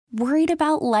Worried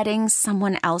about letting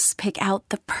someone else pick out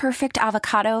the perfect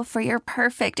avocado for your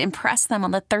perfect impress them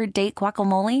on the third date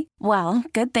guacamole? Well,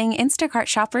 good thing Instacart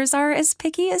shoppers are as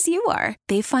picky as you are.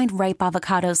 They find ripe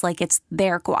avocados like it's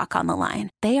their guac on the line.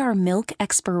 They are milk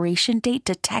expiration date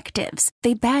detectives.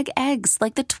 They bag eggs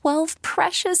like the 12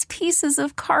 precious pieces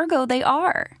of cargo they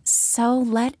are. So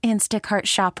let Instacart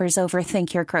shoppers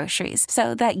overthink your groceries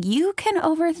so that you can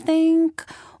overthink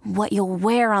what you'll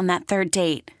wear on that third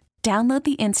date. Download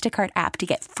the Instacart app to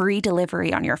get free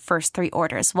delivery on your first 3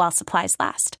 orders while supplies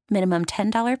last. Minimum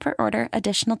 $10 per order.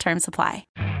 Additional terms apply.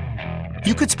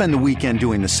 You could spend the weekend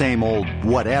doing the same old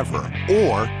whatever,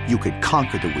 or you could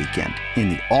conquer the weekend in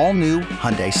the all-new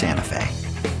Hyundai Santa Fe.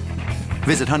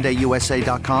 Visit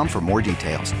HyundaiUSA.com for more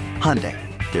details. Hyundai,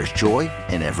 there's joy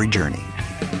in every journey.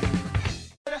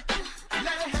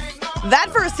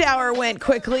 That first hour went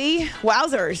quickly.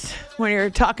 Wowzers. When you're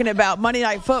talking about Monday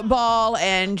Night Football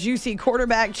and juicy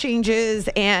quarterback changes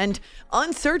and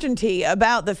uncertainty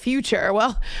about the future.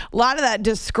 Well, a lot of that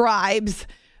describes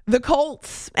the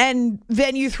Colts. And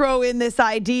then you throw in this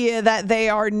idea that they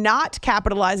are not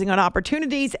capitalizing on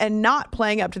opportunities and not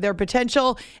playing up to their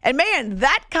potential. And man,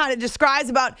 that kind of describes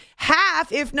about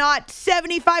half, if not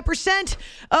 75%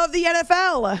 of the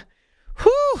NFL.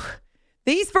 Whew.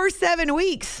 These first 7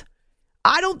 weeks,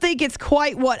 I don't think it's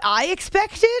quite what I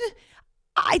expected.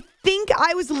 I think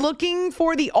I was looking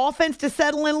for the offense to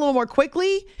settle in a little more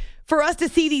quickly, for us to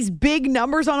see these big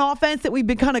numbers on offense that we've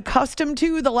been kind of accustomed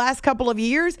to the last couple of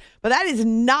years, but that is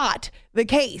not the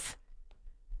case.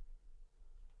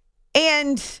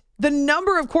 And the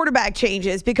number of quarterback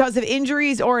changes because of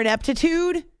injuries or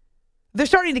ineptitude, they're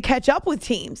starting to catch up with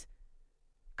teams.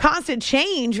 Constant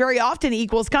change very often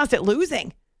equals constant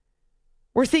losing.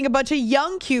 We're seeing a bunch of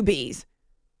young QBs.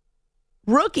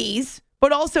 Rookies,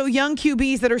 but also young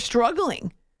QBs that are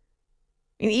struggling.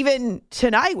 And even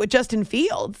tonight with Justin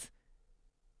Fields,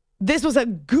 this was a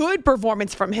good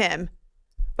performance from him.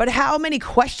 But how many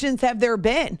questions have there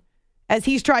been as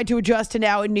he's tried to adjust to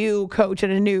now a new coach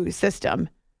and a new system?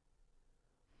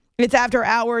 It's After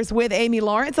Hours with Amy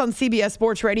Lawrence on CBS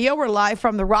Sports Radio. We're live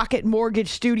from the Rocket Mortgage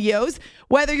Studios.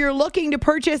 Whether you're looking to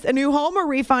purchase a new home or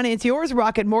refinance yours,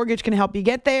 Rocket Mortgage can help you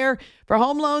get there. For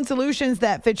home loan solutions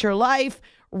that fit your life,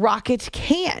 Rocket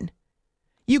can.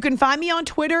 You can find me on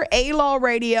Twitter, A-Law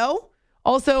Radio.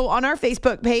 Also on our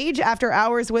Facebook page, After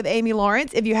Hours with Amy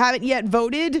Lawrence. If you haven't yet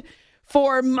voted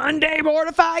for Monday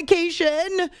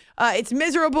Mortification, it's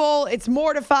miserable, it's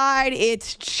mortified,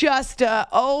 it's just,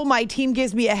 my team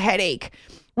gives me a headache.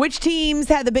 Which teams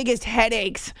had the biggest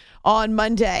headaches on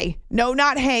Monday? No,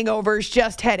 not hangovers,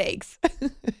 just headaches.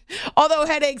 Although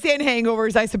headaches and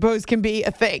hangovers, I suppose, can be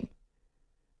a thing.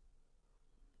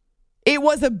 It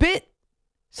was a bit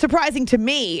surprising to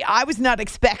me. I was not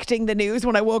expecting the news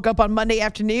when I woke up on Monday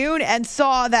afternoon and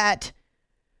saw that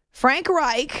Frank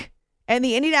Reich and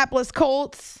the Indianapolis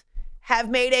Colts have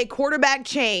made a quarterback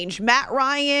change. Matt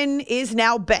Ryan is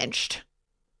now benched.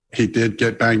 He did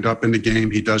get banged up in the game.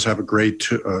 He does have a grade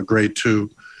two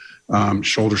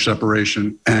shoulder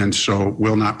separation, and so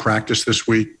will not practice this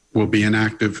week. Will be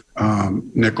inactive.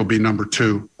 Nick will be number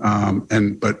 2.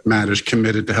 But Matt is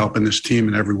committed to helping this team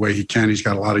in every way he can. He's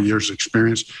got a lot of years of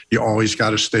experience. You always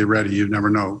got to stay ready. You never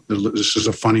know. This is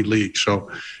a funny league.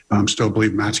 So still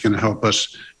believe Matt's going to help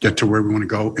us get to where we want to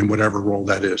go in whatever role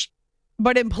that is.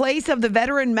 But in place of the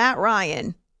veteran Matt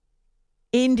Ryan,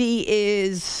 Indy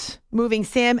is moving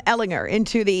Sam Ehlinger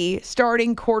into the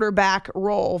starting quarterback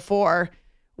role for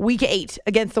Week 8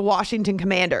 against the Washington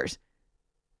Commanders.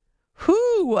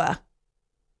 Who?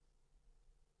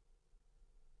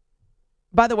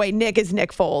 By the way, Nick is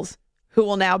Nick Foles, who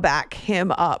will now back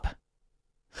him up.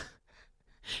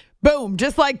 Boom,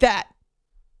 just like that.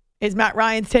 Is Matt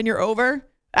Ryan's tenure over?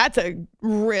 That's a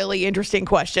really interesting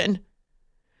question.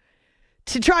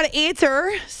 To try to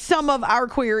answer some of our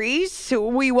queries,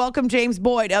 we welcome James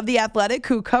Boyd of The Athletic,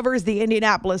 who covers the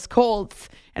Indianapolis Colts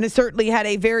and has certainly had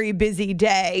a very busy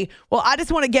day. Well, I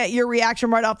just want to get your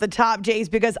reaction right off the top, James,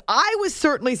 because I was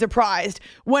certainly surprised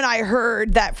when I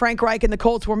heard that Frank Reich and the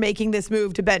Colts were making this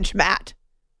move to bench Matt.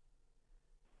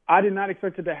 I did not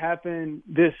expect it to happen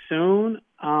this soon.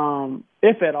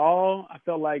 If at all, I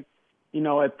felt like,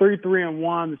 at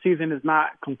 3-3-1, the season is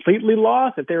not completely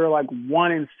lost. If they were like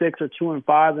 1-6 or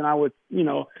 2-5, then I would,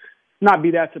 not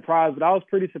be that surprised. But I was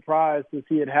pretty surprised to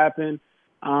see it happen.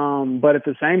 But at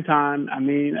the same time,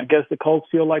 I guess the Colts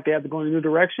feel like they have to go in a new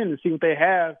direction and see what they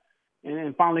have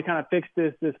and finally kind of fix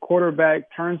this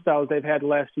quarterback turnstile they've had the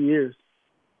last few years.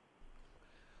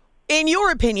 In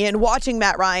your opinion, watching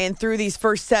Matt Ryan through these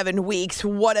first 7 weeks,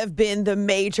 what have been the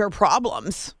major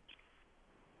problems?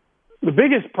 The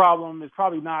biggest problem is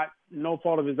probably not no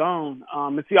fault of his own.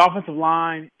 It's the offensive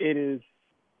line. It is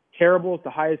terrible. It's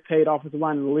the highest paid offensive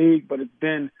line in the league, but it's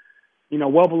been,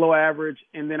 well below average.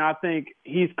 And then I think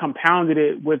he's compounded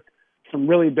it with some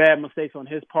really bad mistakes on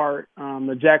his part.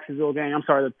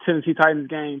 The Tennessee Titans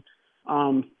game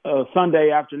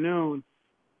Sunday afternoon,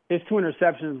 his 2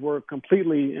 interceptions were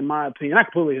completely, in my opinion,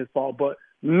 not completely his fault, but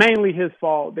mainly his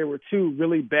fault. They were 2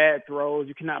 really bad throws.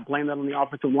 You cannot blame that on the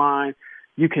offensive line.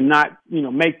 You cannot,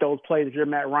 make those plays if you're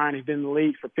Matt Ryan. He's been in the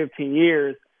league for 15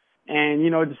 years. And,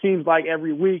 it just seems like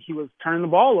every week he was turning the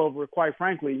ball over, quite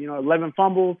frankly. 11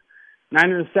 fumbles, 9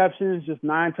 interceptions, just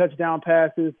 9 touchdown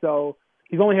passes. So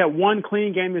he's only had 1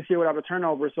 clean game this year without a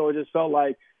turnover. So it just felt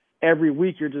like every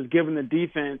week you're just giving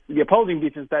the opposing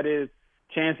defense, that is,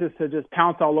 chances to just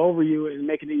pounce all over you and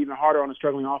making it even harder on a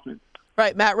struggling offense.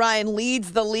 Right. Matt Ryan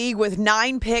leads the league with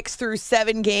 9 picks through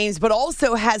 7 games, but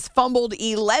also has fumbled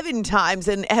 11 times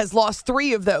and has lost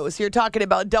 3 of those. You're talking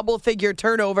about double-figure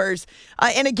turnovers.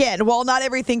 And again, while not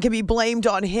everything can be blamed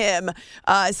on him,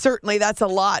 certainly that's a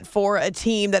lot for a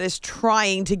team that is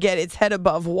trying to get its head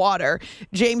above water.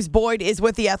 James Boyd is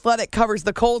with The Athletic, covers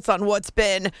the Colts on what's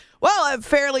been, a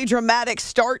fairly dramatic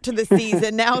start to the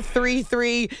season. Now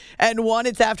 3-3-1.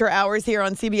 It's after hours here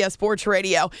on CBS Sports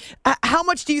Radio. How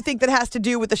much do you think that has to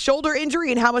do with the shoulder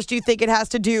injury, and how much do you think it has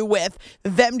to do with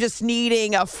them just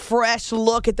needing a fresh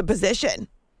look at the position?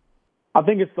 I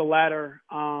think it's the latter.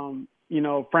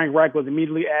 Frank Reich was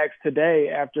immediately asked today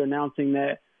after announcing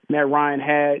that Matt Ryan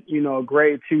had, a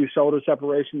grade 2 shoulder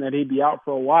separation, that he'd be out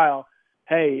for a while.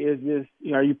 Hey, is this,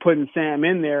 are you putting Sam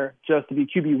in there just to be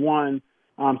QB1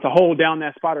 to hold down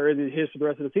that spot, or is it his for the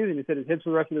rest of the season? He said it's his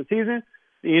for the rest of the season.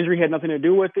 The injury had nothing to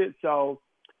do with it, so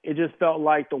it just felt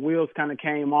like the wheels kind of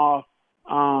came off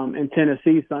in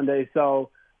Tennessee Sunday. So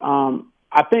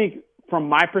I think from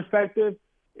my perspective,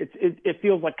 it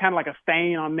feels like kind of like a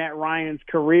stain on Matt Ryan's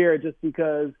career, just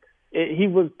because he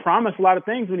was promised a lot of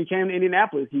things when he came to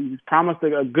Indianapolis. He was promised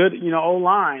a good,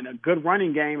 O-line, a good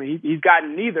running game, and he's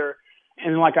gotten neither.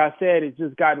 And like I said, it's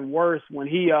just gotten worse when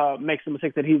he makes the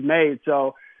mistakes that he's made.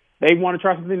 So they want to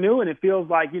try something new, and it feels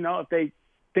like, if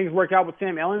things work out with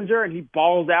Sam Ehlinger and he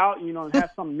balls out, and has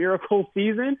some miracle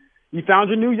season, you found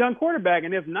your new young quarterback.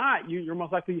 And if not, you're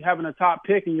most likely having a top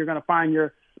pick, and you're going to find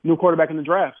your new quarterback in the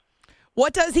draft.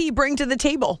 What does he bring to the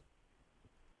table?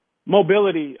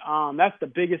 Mobility. That's the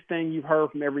biggest thing you've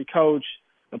heard from every coach,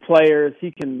 the players.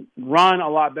 He can run a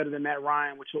lot better than Matt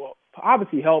Ryan, which will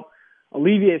obviously help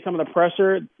alleviate some of the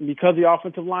pressure because the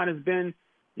offensive line has been,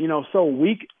 so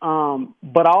weak.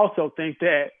 But I also think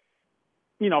that,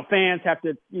 fans have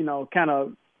to, kind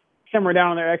of simmer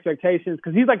down on their expectations,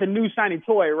 because he's like the new shiny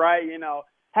toy, right?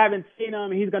 Haven't seen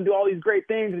him, and he's going to do all these great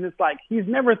things. And it's like he's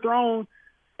never thrown,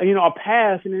 a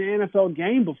pass in an NFL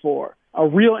game before, a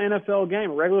real NFL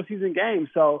game, a regular season game.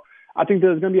 So I think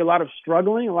there's going to be a lot of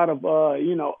struggling, a lot of,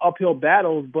 uphill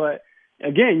battles. But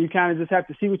again, you kind of just have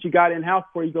to see what you got in-house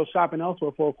before you go shopping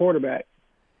elsewhere for a quarterback.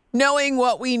 Knowing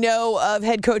what we know of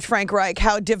head coach Frank Reich,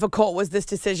 how difficult was this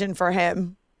decision for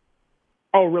him?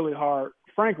 Oh, really hard.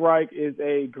 Frank Reich is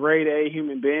a grade A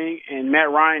human being, and Matt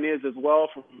Ryan is as well,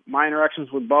 from my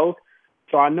interactions with both.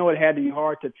 So I know it had to be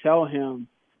hard to tell him,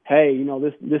 hey,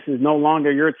 this is no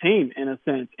longer your team, in a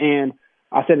sense. And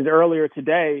I said it earlier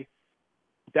today,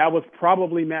 that was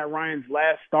probably Matt Ryan's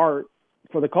last start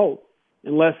for the Colts,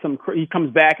 unless he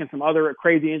comes back and some other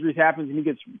crazy injuries happens and he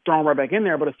gets thrown right back in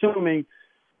there. But assuming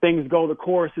things go the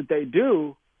course that they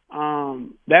do,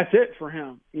 that's it for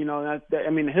him.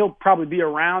 He'll probably be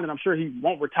around, and I'm sure he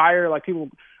won't retire like people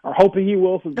are hoping he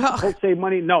will, so Colts save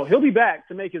money. No, he'll be back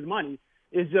to make his money.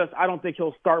 It's just I don't think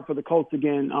he'll start for the Colts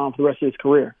again for the rest of his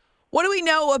career. What do we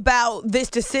know about this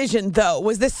decision, though?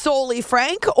 Was this solely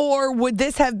Frank, or would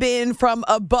this have been from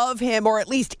above him, or at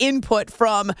least input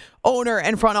from owner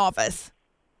and front office?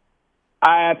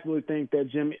 I absolutely think that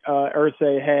Jim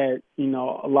Irsay had,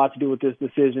 a lot to do with this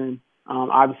decision.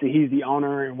 Obviously, he's the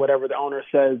owner, and whatever the owner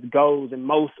says goes in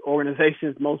most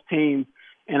organizations, most teams.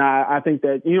 And I think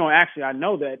that, actually I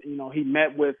know that, he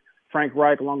met with Frank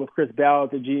Reich along with Chris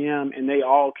Ballard, the GM, and they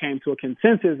all came to a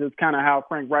consensus. It's kind of how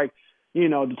Frank Reich,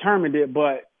 determined it.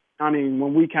 But,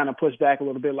 when we kind of pushed back a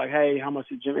little bit, like, hey, how much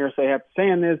did Jim Irsay have to say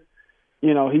in this?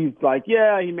 He's like,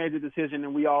 yeah, he made the decision,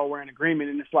 and we all were in agreement.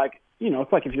 And it's like,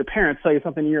 it's like if your parents tell you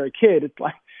something and you're a kid, it's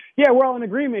like, yeah, we're all in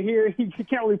agreement here. You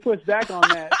can't really push back on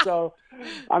that. So,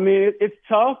 it's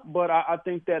tough, but I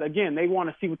think that, again, they want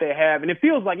to see what they have. And it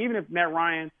feels like even if Matt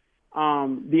Ryan,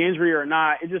 the injury or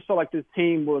not, it just felt like this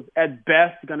team was at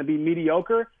best going to be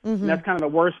mediocre. Mm-hmm. And that's kind of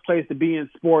the worst place to be in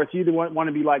sports. You either want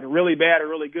to be like really bad or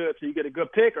really good, so you get a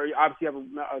good pick, or you obviously have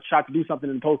a shot to do something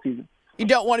in the postseason. You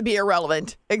don't want to be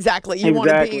irrelevant. Exactly. You want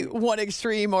to be one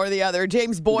extreme or the other.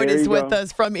 James Boyd is with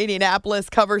us from Indianapolis,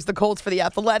 covers the Colts for The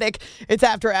Athletic. It's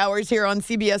After Hours here on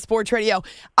CBS Sports Radio.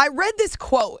 I read this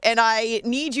quote, and I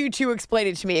need you to explain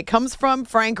it to me. It comes from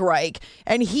Frank Reich,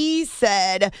 and he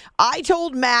said, I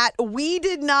told Matt we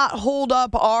did not hold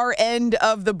up our end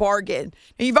of the bargain.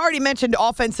 Now, you've already mentioned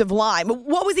offensive line.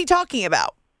 What was he talking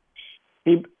about?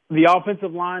 The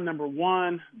offensive line, number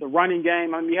one, the running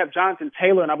game. I mean, you have Jonathan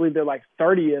Taylor, and I believe they're like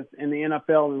 30th in the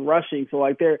NFL in rushing. So,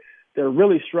 like, they're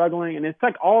really struggling. And it's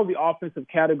like all the offensive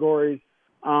categories,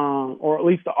 or at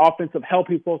least the offensive help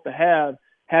he's supposed to have,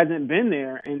 hasn't been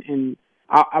there. And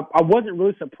I wasn't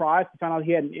really surprised to find out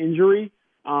he had an injury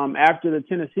after the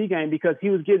Tennessee game because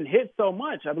he was getting hit so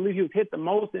much. I believe he was hit the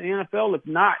most in the NFL. If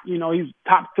not, he was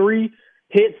top 3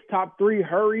 hits, top 3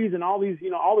 hurries, and all these,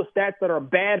 all the stats that are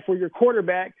bad for your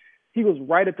quarterback. He was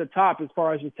right at the top as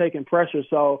far as just taking pressure.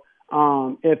 So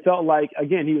it felt like,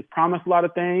 again, he was promised a lot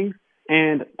of things.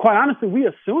 And quite honestly, we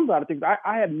assumed a lot of things.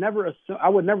 I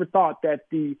would never thought that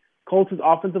the Colts'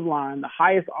 offensive line, the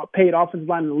highest paid offensive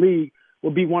line in the league,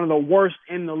 would be one of the worst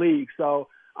in the league. So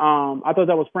I thought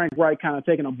that was Frank Reich kind of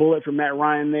taking a bullet for Matt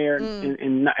Ryan there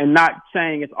and not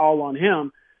saying it's all on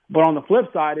him. But on the flip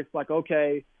side, it's like,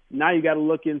 okay, now you got to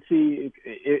look and see,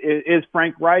 is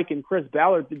Frank Reich and Chris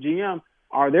Ballard, the GM,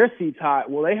 are their seats hot?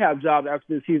 Will they have jobs after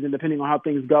this season, depending on how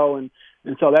things go? And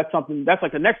so that's like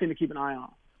the next thing to keep an eye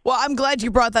on. Well, I'm glad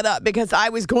you brought that up because I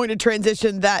was going to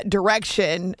transition that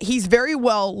direction. He's very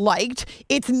well liked.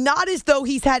 It's not as though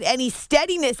he's had any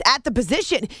steadiness at the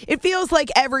position. It feels like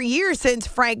every year since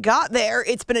Frank got there,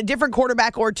 it's been a different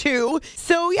quarterback or two.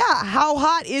 So, yeah, how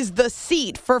hot is the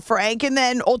seat for Frank and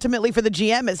then ultimately for the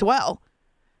GM as well?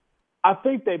 I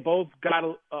think they both got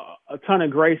a ton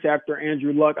of grace after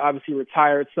Andrew Luck obviously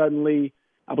retired suddenly,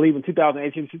 I believe in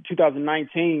 2018,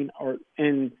 2019,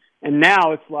 and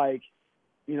now it's like,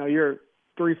 you're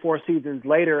 3-4 seasons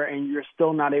later and you're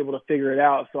still not able to figure it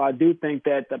out. So I do think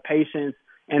that the patience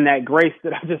and that grace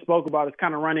that I just spoke about is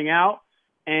kind of running out,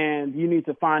 and you need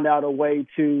to find out a way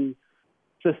to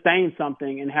sustain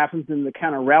something and have something to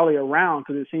kind of rally around,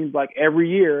 because it seems like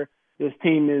every year this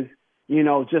team is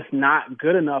just not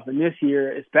good enough. And this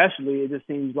year, especially, it just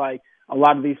seems like a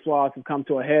lot of these flaws have come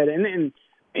to a head. And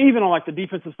even on like the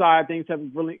defensive side, things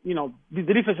haven't really, the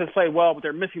defense has played well, but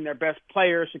they're missing their best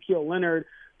player, Shaquille Leonard.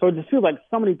 So it just feels like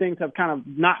so many things have kind of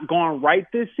not gone right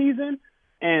this season.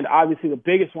 And obviously the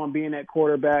biggest one being that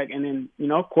quarterback. And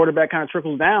then, quarterback kind of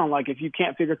trickles down. Like if you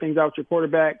can't figure things out with your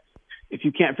quarterback, if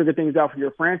you can't figure things out for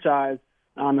your franchise,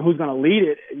 and who's going to lead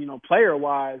it,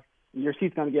 player-wise, your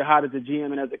seat's going to get hot as a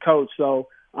GM and as a coach. So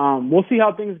we'll see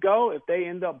how things go. If they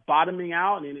end up bottoming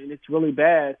out and it's really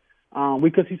bad, we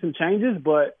could see some changes.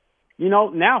 But,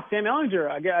 now Sam Ehlinger,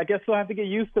 I guess he'll have to get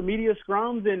used to media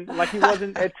scrums and like he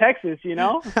wasn't at Texas,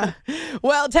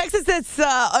 Well, Texas is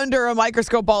under a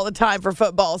microscope all the time for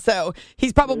football, so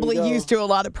he's probably used to a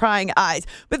lot of prying eyes.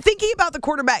 But thinking about the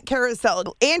quarterback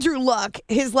carousel, Andrew Luck,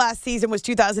 his last season was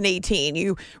 2018.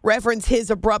 You reference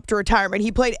his abrupt retirement.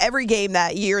 He played every game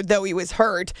that year, though he was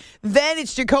hurt. Then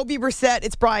it's Jacoby Brissett,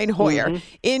 it's Brian Hoyer. Mm-hmm.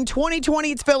 In 2020,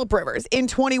 it's Phillip Rivers. In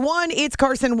 21, it's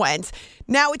Carson Wentz.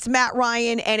 Now it's Matt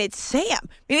Ryan, and it's Sam. I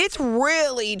mean, it's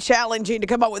really challenging to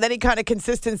come up with any kind of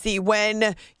consistency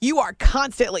when you are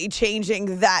constantly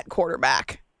changing that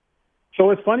quarterback. So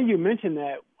it's funny you mentioned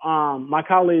that. My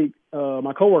colleague,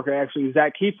 my coworker, actually,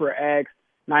 Zach Kiefer, asked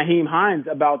Nyheim Hines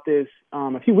about this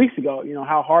a few weeks ago.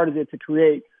 How hard is it to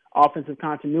create offensive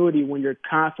continuity when you're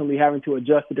constantly having to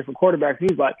adjust to different quarterbacks?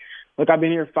 And he's like, look, I've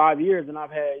been here 5 years and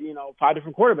I've had, 5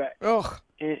 different quarterbacks. Ugh.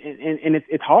 And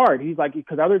it's hard. He's like,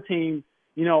 because other teams,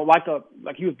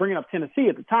 like he was bringing up Tennessee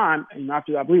at the time, and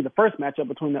after I believe the first matchup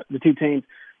between the two teams,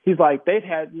 he's like, they've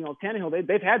had, Tannehill,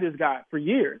 they've had this guy for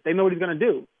years. They know what he's going to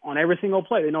do on every single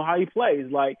play. They know how he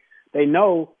plays. Like, they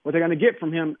know what they're going to get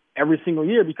from him every single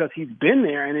year because he's been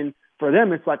there. And then for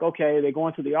them, it's like, okay, they're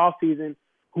going to the off season.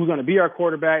 Who's going to be our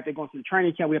quarterback? They're going to the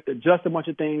training camp. We have to adjust a bunch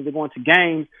of things. They're going to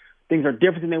games. Things are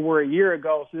different than they were a year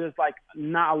ago. So there's like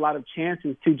not a lot of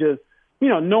chances to just,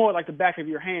 know it like the back of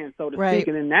your hand, so to speak.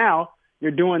 And then now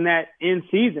you're doing that in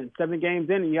season, 7 games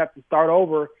in, and you have to start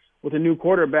over with a new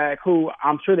quarterback who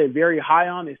I'm sure they're very high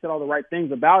on. They said all the right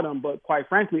things about him, but quite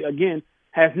frankly, again,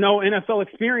 has no NFL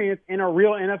experience in a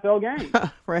real NFL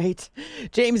game. Right.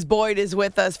 James Boyd is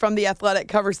with us from The Athletic,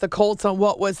 covers the Colts on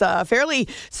what was a fairly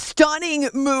stunning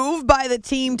move by the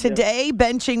team today,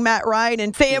 benching Matt Ryan,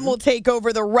 and Sam will take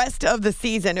over the rest of the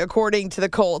season, according to the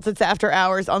Colts. It's After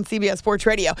Hours on CBS Sports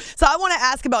Radio. So I want to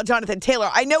ask about Jonathan Taylor.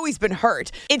 I know he's been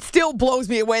hurt. It still blows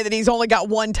me away that he's only got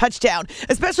one touchdown,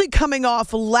 especially coming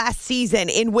off last season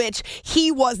in which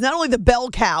he was not only the bell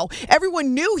cow,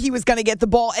 everyone knew he was going to get the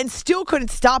ball and still couldn't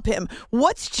stop him.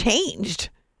 What's changed?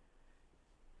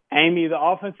 Amy, the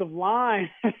offensive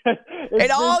line. It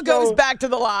all goes back to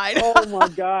the line. Oh my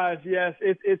gosh, yes.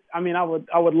 It's. I mean, I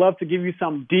would love to give you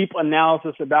some deep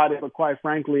analysis about it, but quite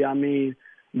frankly, I mean,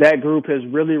 that group has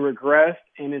really regressed,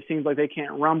 and it seems like they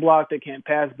can't run block, they can't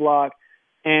pass block,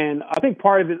 and I think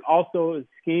part of it also is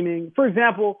scheming. For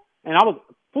example, and I was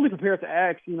fully prepared to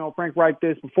ask, Frank Reich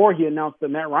this before he announced the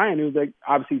Matt Ryan news that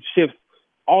obviously shifts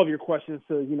all of your questions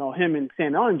to, him and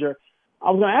Sam Ehlinger. I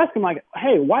was going to ask him, like,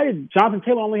 hey, why did Jonathan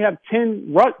Taylor only have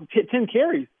 10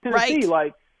 carries? Tennessee,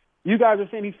 right. You guys are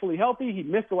saying he's fully healthy. He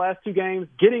missed the last 2 games,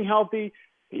 getting healthy.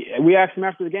 We asked him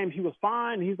after the game if he was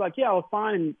fine. He's like, yeah, I was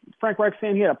fine. And Frank Reich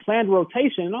saying he had a planned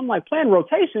rotation. And I'm like, planned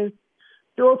rotation?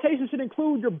 Your rotation should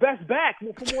include your best back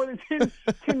for more than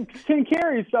 10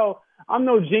 carries. So I'm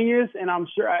no genius, and I'm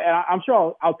sure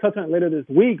I'll touch on it later this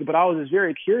week, but I was just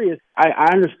very curious.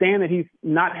 I understand that he's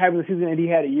not having the season that he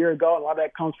had a year ago. A lot of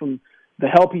that comes from the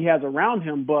help he has around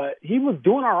him, but he was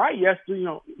doing all right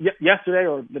yesterday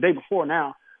or the day before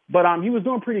now. But he was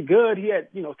doing pretty good. He had,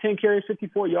 10 carries,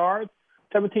 54 yards,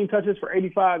 17 touches for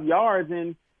 85 yards,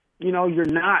 and, you're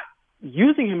not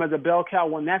using him as a bell cow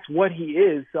when that's what he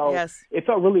is. So It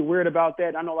felt really weird about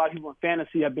that. I know a lot of people in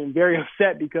fantasy have been very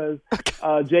upset because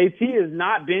JT has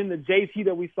not been the JT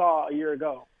that we saw a year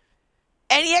ago.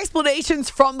 Any explanations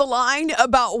from the line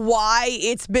about why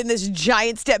it's been this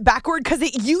giant step backward? Because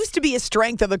it used to be a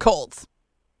strength of the Colts.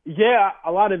 Yeah,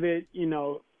 a lot of it,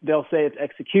 they'll say it's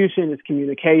execution, it's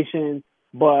communication.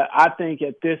 But I think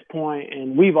at this point,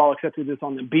 and we've all accepted this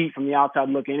on the beat from the outside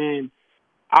looking in,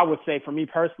 I would say for me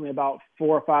personally, about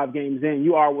 4 or 5 games in,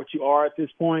 you are what you are at this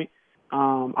point.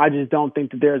 I just don't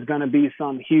think that there's going to be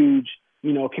some huge,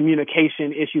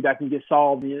 communication issue that can get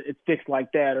solved and it's fixed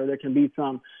like that, or there can be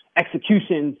some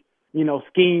executions,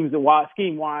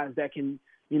 scheme-wise that can,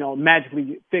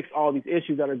 magically fix all these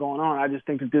issues that are going on. I just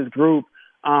think that this group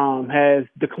has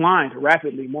declined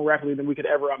rapidly, more rapidly than we could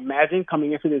ever imagine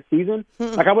coming into this season.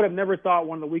 Like, I would have never thought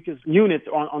one of the weakest units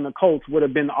on the Colts would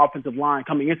have been the offensive line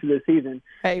coming into this season,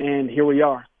 and here we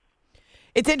are.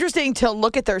 It's interesting to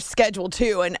look at their schedule,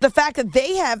 too, and the fact that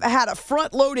they have had a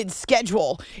front-loaded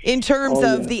schedule in terms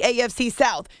of the AFC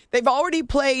South. They've already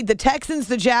played the Texans,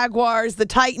 the Jaguars, the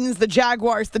Titans, the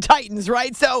Jaguars, the Titans,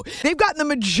 right? So they've gotten the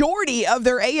majority of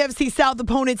their AFC South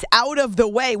opponents out of the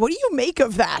way. What do you make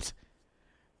of that?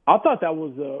 I thought that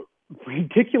was a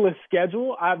ridiculous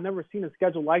schedule. I've never seen a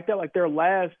schedule like that. Like, their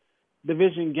last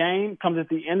division game comes at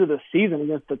the end of the season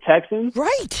against the Texans.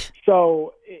 Right.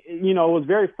 So, it was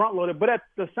very front-loaded. But at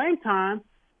the same time,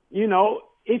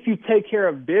 if you take care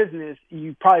of business,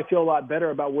 you probably feel a lot better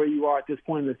about where you are at this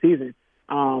point in the season.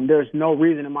 There's no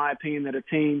reason, in my opinion, that a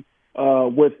team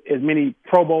with as many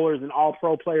Pro Bowlers and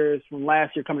all-pro players from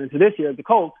last year coming into this year, the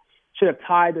Colts, should have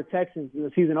tied the Texans in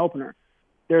the season opener.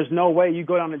 There's no way you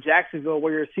go down to Jacksonville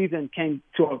where your season came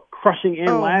to a crushing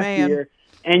end last year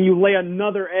and you lay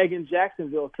another egg in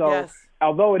Jacksonville. So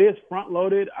although it is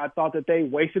front-loaded, I thought that they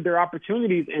wasted their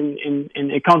opportunities and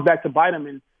it comes back to bite them.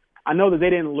 And I know that they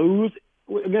didn't lose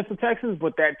against the Texans,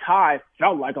 but that tie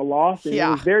felt like a loss. And it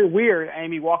was very weird,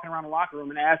 Amy, walking around the locker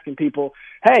room and asking people,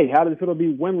 hey, how does it feel to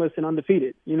be winless and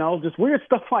undefeated? Just weird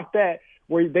stuff like that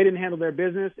where they didn't handle their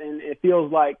business. And it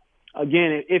feels like,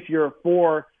 again, if you're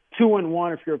 4-2-1,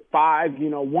 if you're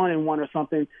 1-1 or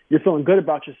something, you're feeling good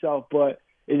about yourself. But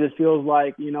it just feels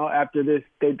like, after this,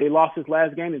 they lost this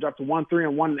last game. They dropped to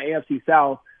 1-3-1 in the AFC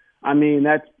South. I mean,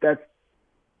 that's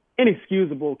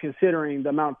inexcusable considering the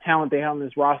amount of talent they have on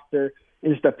this roster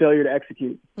and just a failure to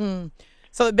execute.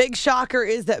 So the big shocker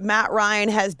is that Matt Ryan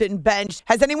has been benched.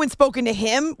 Has anyone spoken to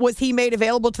him? Was he made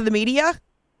available to the media?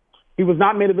 He was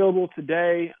not made available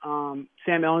today. Sam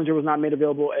Ehlinger was not made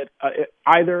available at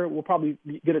either. We'll probably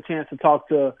get a chance to talk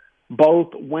to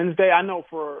both Wednesday. I know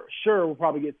for sure we'll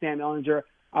probably get Sam Ehlinger.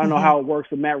 I don't know how it works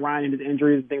with Matt Ryan and his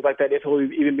injuries and things like that, if he'll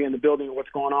even be in the building or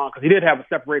what's going on, because he did have a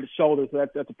separated shoulder, so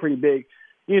that's a pretty big,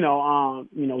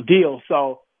 deal.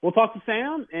 So we'll talk to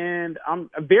Sam, and I'm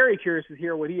very curious to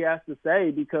hear what he has to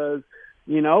say because,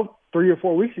 3 or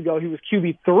 4 weeks ago he was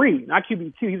QB3, not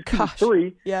QB2. He was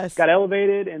QB3. Yes. Got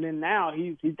elevated, and then now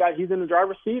he's in the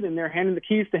driver's seat, and they're handing the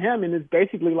keys to him, and it's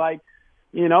basically like,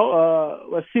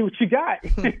 let's see what you got.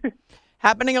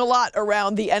 Happening a lot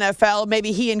around the NFL.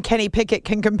 Maybe he and Kenny Pickett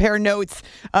can compare notes,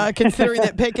 considering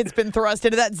that Pickett's been thrust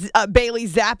into that. Bailey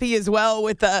Zappi as well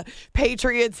with the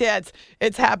Patriots. Yeah,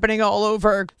 it's happening all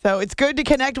over. So it's good to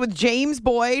connect with James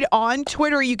Boyd on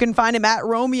Twitter. You can find him at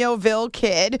Romeoville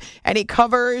Kid, and he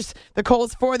covers the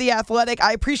Colts for The Athletic.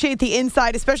 I appreciate the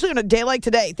insight, especially on a day like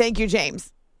today. Thank you,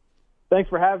 James. Thanks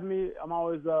for having me. I'm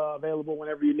always available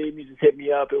whenever you need me. Just hit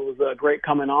me up. It was great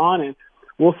coming on, and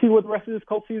we'll see what the rest of this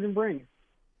Colts season brings.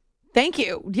 Thank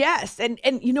you. Yes. And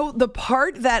the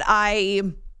part that I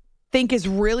think is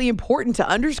really important to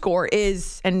underscore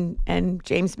is, and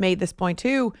James made this point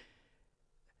too,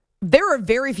 there are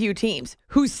very few teams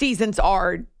whose seasons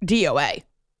are DOA.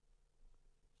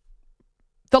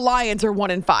 The Lions are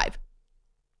 1-5.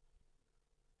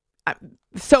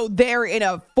 So they're in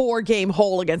a 4-game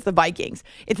hole against the Vikings.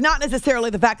 It's not necessarily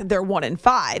the fact that they're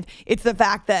 1-5. It's the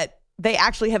fact that they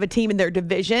actually have a team in their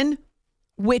division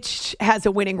which has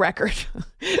a winning record.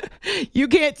 You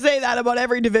can't say that about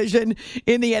every division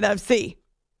in the NFC.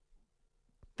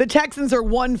 The Texans are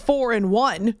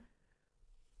 1-4-1.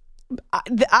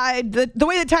 The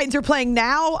way the Titans are playing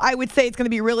now, I would say it's going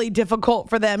to be really difficult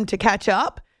for them to catch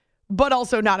up, but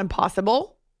also not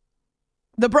impossible.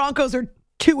 The Broncos are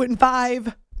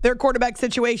 2-5. Their quarterback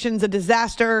situation's a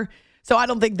disaster, so I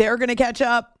don't think they're going to catch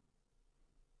up.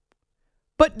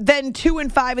 But then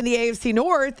 2-5 in the AFC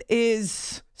North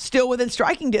is still within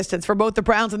striking distance for both the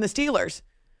Browns and the Steelers.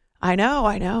 I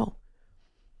know.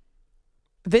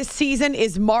 This season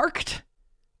is marked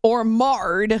or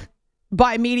marred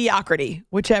by mediocrity,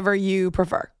 whichever you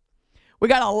prefer. We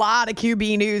got a lot of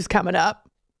QB news coming up.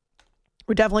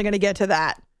 We're definitely going to get to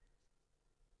that.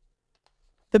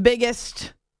 The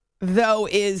biggest, though,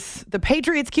 is the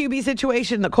Patriots QB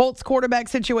situation, the Colts quarterback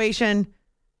situation,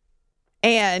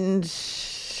 and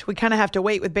we kind of have to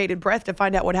wait with bated breath to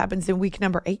find out what happens in week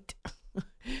number 8.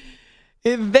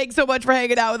 Thanks so much for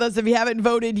hanging out with us. If you haven't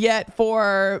voted yet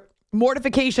for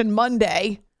Mortification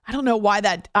Monday, I don't know why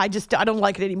that, I don't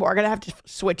like it anymore. I'm going to have to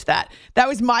switch that. That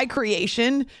was my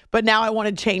creation, but now I want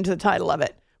to change the title of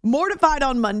it. Mortified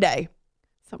on Monday.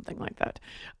 Something like that.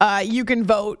 You can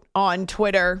vote on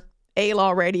Twitter,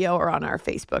 A-Law Radio, or on our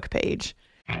Facebook page.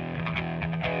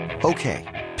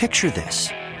 Okay, picture this.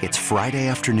 It's Friday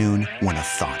afternoon when a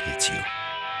thought hits you.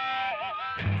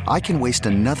 I can waste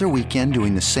another weekend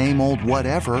doing the same old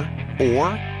whatever, or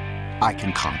I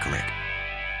can conquer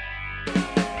it.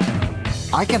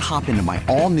 I can hop into my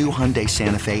all-new Hyundai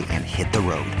Santa Fe and hit the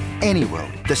road. Any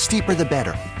road. The steeper, the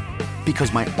better.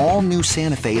 Because my all-new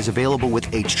Santa Fe is available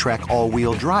with H-Track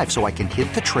all-wheel drive, so I can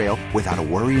hit the trail without a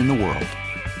worry in the world.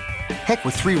 Heck,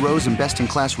 with 3 rows and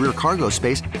best-in-class rear cargo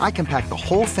space, I can pack the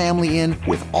whole family in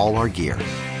with all our gear.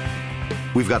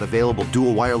 We've got available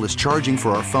dual wireless charging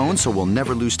for our phones, so we'll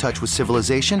never lose touch with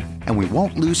civilization, and we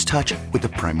won't lose touch with the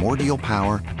primordial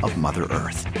power of Mother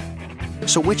Earth.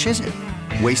 So which is it?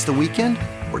 Waste the weekend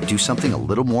or do something a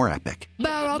little more epic?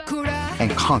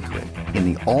 And conquer it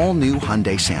in the all-new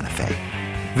Hyundai Santa Fe.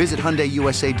 Visit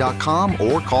HyundaiUSA.com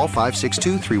or call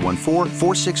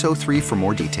 562-314-4603 for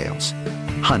more details.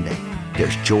 Hyundai,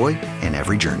 there's joy in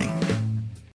every journey.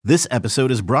 This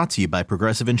episode is brought to you by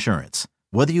Progressive Insurance.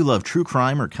 Whether you love true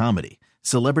crime or comedy,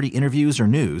 celebrity interviews or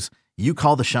news, you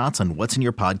call the shots on what's in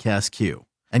your podcast queue.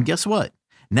 And guess what?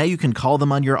 Now you can call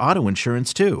them on your auto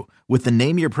insurance too with the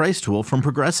Name Your Price tool from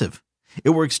Progressive. It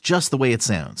works just the way it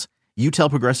sounds. You tell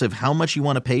Progressive how much you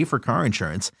want to pay for car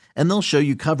insurance, and they'll show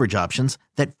you coverage options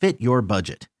that fit your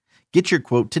budget. Get your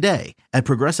quote today at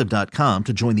Progressive.com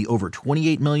to join the over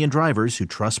 28 million drivers who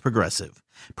trust Progressive.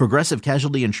 Progressive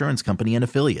Casualty Insurance Company and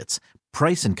Affiliates.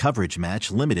 Price and coverage match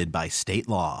limited by state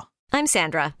law. I'm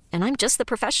Sandra, and I'm just the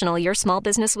professional your small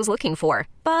business was looking for.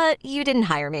 But you didn't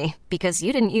hire me because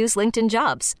you didn't use LinkedIn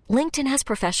Jobs. LinkedIn has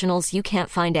professionals you can't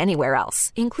find anywhere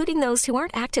else, including those who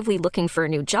aren't actively looking for a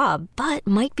new job, but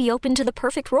might be open to the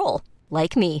perfect role,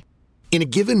 like me. In a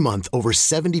given month, over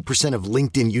 70% of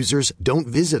LinkedIn users don't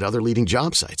visit other leading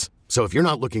job sites. So if you're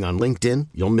not looking on LinkedIn,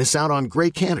 you'll miss out on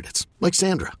great candidates like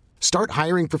Sandra. Start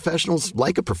hiring professionals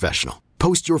like a professional.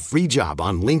 Post your free job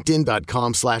on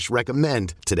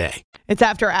linkedin.com/recommend today. It's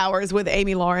After Hours with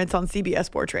Amy Lawrence on CBS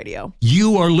Sports Radio.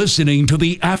 You are listening to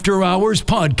the After Hours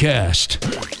podcast.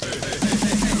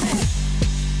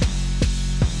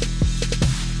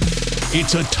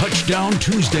 It's a Touchdown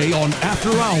Tuesday on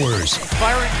After Hours.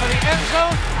 Firing for the end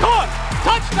zone. Caught!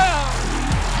 Touchdown!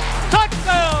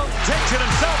 Touchdown! Takes it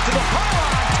himself to the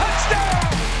pylon.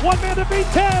 Touchdown! 1 man to beat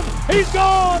 10. He's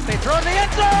gone. They throw in the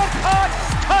end zone. Caught!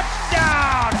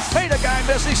 Touchdown! Hey, the guy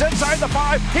missed. He's inside the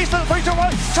 5. He's to the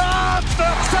 3-2-1.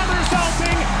 Touchdown!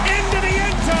 Somersaulting into the end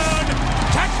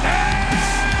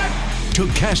To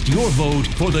cast your vote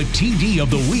for the TD of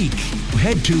the week,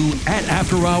 head to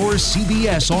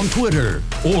 @AfterHoursCBS on Twitter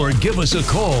or give us a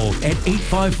call at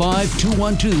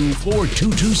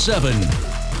 855-212-4227.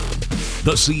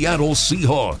 The Seattle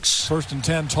Seahawks. 1st and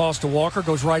 10, toss to Walker,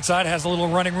 goes right side, has a little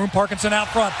running room. Parkinson out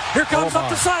front. Here comes up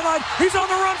the sideline. He's on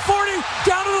the run, 40,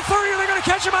 down to the 30. Are they going to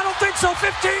catch him? I don't think so.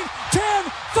 15, 10,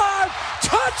 5,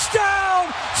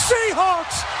 touchdown!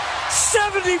 Seahawks,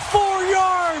 74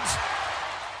 yards.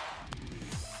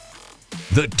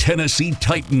 The Tennessee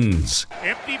Titans.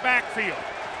 Empty backfield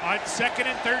on 2nd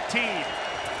and 13.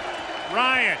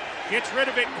 Ryan gets rid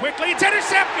of it quickly. It's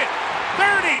intercepted.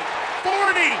 30,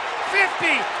 40,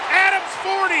 50. Adams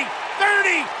 40,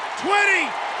 30,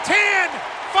 20, 10,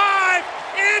 5.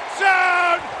 End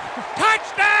zone.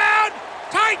 Touchdown.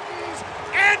 Titans.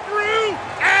 Andrew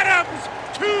Adams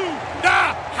to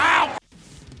the house.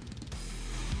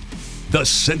 The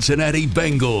Cincinnati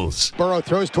Bengals. Burrow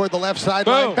throws toward the left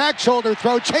sideline. Back shoulder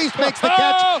throw. Chase makes the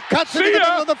catch. Cuts into the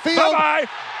middle of the field. Bye-bye.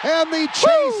 And the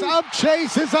chase of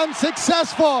Chase is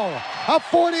unsuccessful. A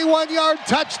 41-yard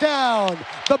touchdown.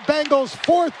 The Bengals'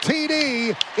 4th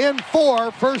TD in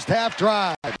 4 first-half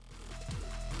drives.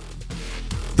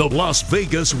 The Las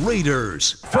Vegas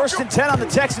Raiders. 1st and 10 on the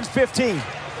Texans' 15.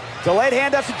 Delayed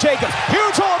handoff to Jacobs.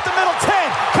 Huge hole up the middle. 10.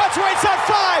 Cuts right side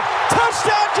 5.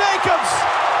 Touchdown Jacobs.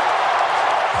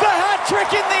 The hat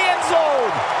trick in the end zone.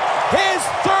 His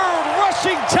 3rd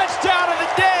rushing touchdown of the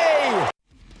day.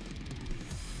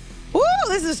 Woo,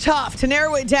 this is tough to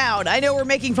narrow it down. I know we're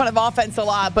making fun of offense a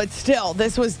lot, but still,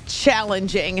 this was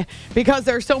challenging because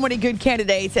there are so many good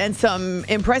candidates and some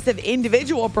impressive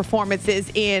individual performances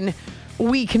in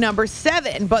week number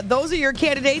 7. But those are your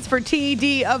candidates for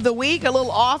TD of the week, a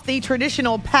little off the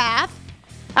traditional path.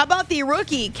 How about the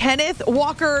rookie, Kenneth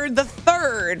Walker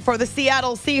III for the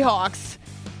Seattle Seahawks,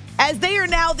 as they are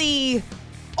now the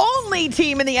only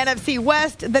team in the NFC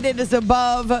West that it is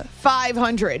above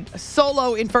 500.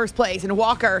 Solo in first place, and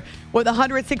Walker with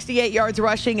 168 yards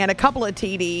rushing and a couple of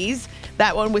TDs.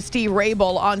 That one was Steve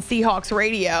Rabel on Seahawks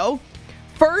Radio.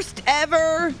 First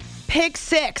ever pick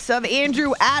 6 of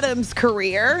Andrew Adams'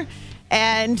 career.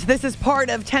 And this is part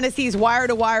of Tennessee's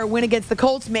wire-to-wire win against the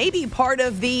Colts, maybe part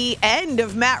of the end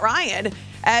of Matt Ryan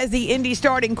as the Indy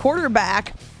starting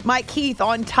quarterback. Mike Keith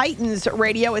on Titans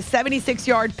Radio, a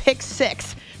 76-yard pick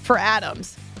 6 for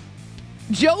Adams.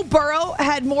 Joe Burrow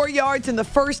had more yards in the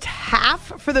first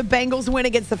half for the Bengals win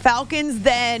against the Falcons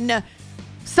than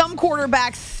some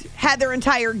quarterbacks had their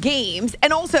entire games,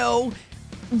 and also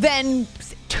than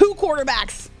 2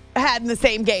 quarterbacks had in the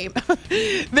same game.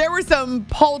 There were some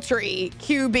paltry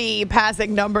QB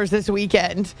passing numbers this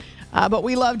weekend, but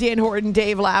we love Dan Horton,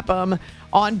 Dave Lapham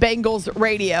on Bengals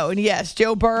Radio. And yes,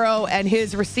 Joe Burrow and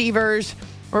his receivers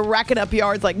were racking up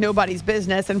yards like nobody's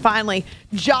business. And finally,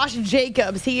 Josh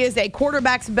Jacobs. He is a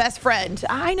quarterback's best friend.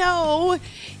 I know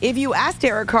if you asked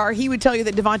Derek Carr, he would tell you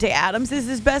that Devontae Adams is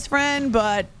his best friend.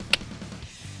 But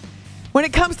when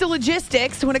it comes to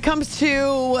logistics, when it comes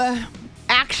to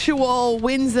actual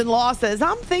wins and losses,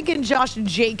 I'm thinking Josh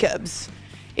Jacobs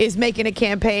is making a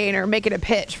campaign or making a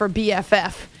pitch for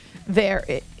BFF there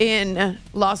in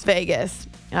Las Vegas.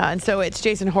 And so it's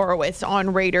Jason Horowitz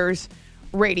on Raiders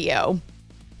Radio.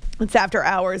 It's After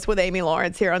Hours with Amy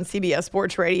Lawrence here on CBS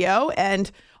Sports Radio.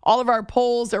 And all of our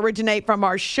polls originate from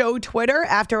our show Twitter,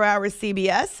 After Hours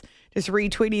CBS. Just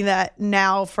retweeting that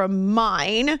now from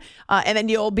mine. And then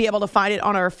you'll be able to find it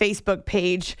on our Facebook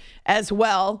page as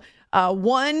well.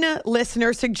 One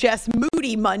listener suggests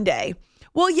Moody Monday.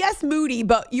 Well, yes, moody,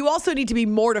 but you also need to be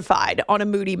mortified on a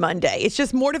Moody Monday. It's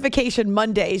just mortification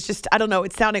Monday. It's just, I don't know,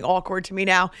 it's sounding awkward to me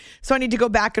now. So I need to go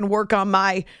back and work on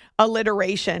my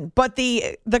alliteration. But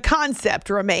the concept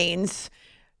remains.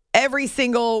 Every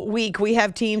single week we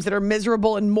have teams that are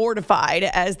miserable and mortified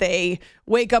as they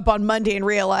wake up on Monday and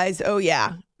realize, oh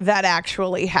yeah, that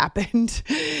actually happened.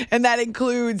 And that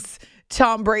includes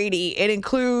Tom Brady. It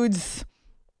includes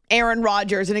Aaron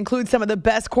Rodgers. It includes some of the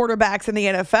best quarterbacks in the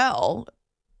NFL.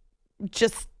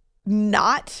 Just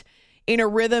not in a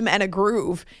rhythm and a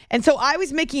groove. And so I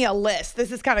was making a list,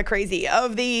 this is kind of crazy,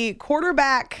 of the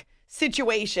quarterback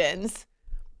situations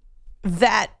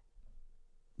that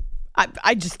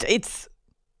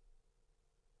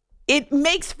it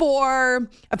makes for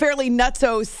a fairly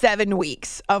nutso 7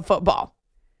 weeks of football.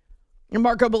 And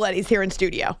Marco Belletti's here in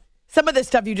studio. Some of this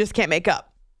stuff you just can't make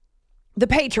up. The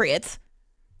Patriots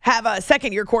have a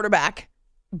second-year quarterback,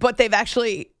 but they've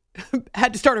actually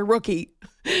had to start a rookie.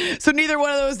 So neither one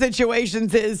of those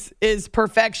situations is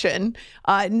perfection.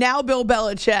 Now Bill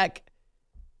Belichick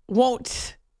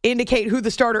won't indicate who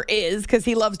the starter is because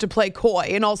he loves to play coy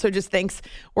and also just thinks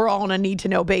we're all on a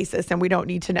need-to-know basis and we don't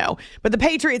need to know. But the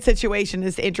Patriots situation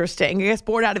is interesting. I guess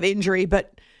born out of injury,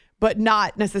 but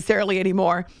not necessarily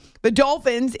anymore. The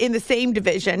Dolphins in the same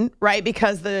division, right?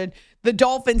 Because the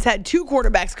Dolphins had 2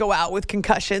 quarterbacks go out with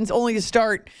concussions, only to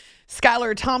start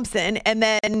Skylar Thompson, and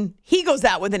then he goes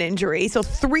out with an injury. So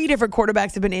 3 different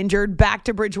quarterbacks have been injured, back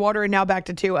to Bridgewater and now back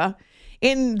to Tua.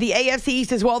 In the AFC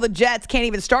East as well, the Jets can't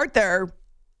even start their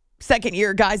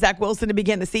second-year guy, Zach Wilson, to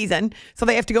begin the season. So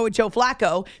they have to go with Joe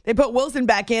Flacco. They put Wilson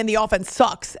back in. The offense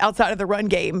sucks outside of the run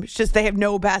game. It's just they have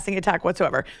no passing attack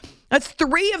whatsoever. That's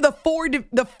 3 of the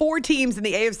 4 teams in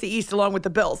the AFC East along with the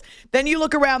Bills. Then you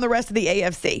look around the rest of the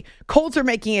AFC. Colts are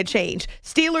making a change.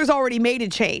 Steelers already made a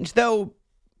change, though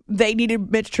they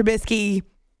needed Mitch Trubisky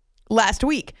last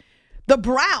week. The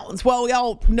Browns, well, we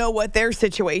all know what their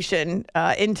situation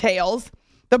entails.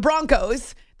 The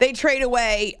Broncos, they trade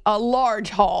away a large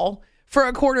haul for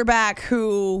a quarterback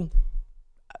who,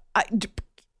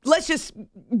 let's just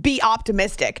be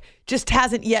optimistic, just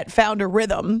hasn't yet found a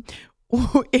rhythm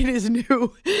in his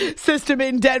new system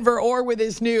in Denver or with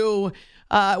his new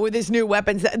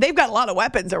weapons. They've got a lot of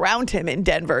weapons around him in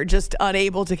Denver, just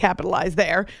unable to capitalize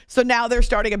there. So now they're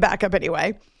starting a backup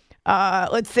anyway.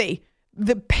 Let's see.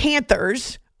 The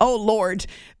Panthers, oh Lord,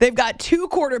 they've got 2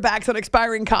 quarterbacks on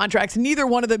expiring contracts. Neither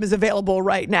one of them is available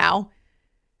right now.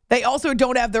 They also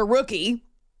don't have their rookie,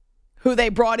 who they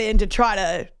brought in to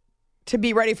try to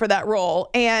be ready for that role.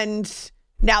 And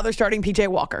now they're starting PJ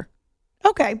Walker.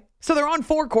 Okay, so they're on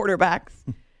 4 quarterbacks.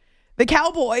 The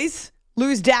Cowboys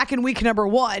lose Dak in week number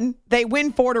 1. They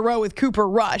win 4 in a row with Cooper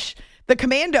Rush. The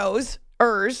Commanders,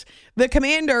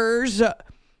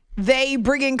 they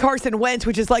bring in Carson Wentz,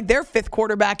 which is like their 5th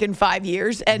quarterback in 5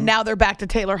 years, and now they're back to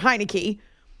Taylor Heineke.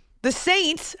 The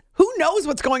Saints, who knows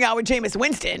what's going on with Jameis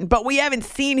Winston, but we haven't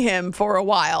seen him for a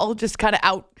while, just kind of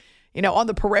out, on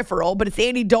the peripheral, but it's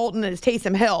Andy Dalton and it's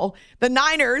Taysom Hill. The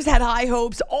Niners had high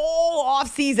hopes all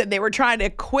offseason. They were trying to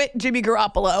quit Jimmy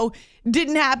Garoppolo.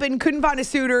 Didn't happen, couldn't find a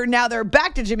suitor. Now they're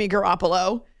back to Jimmy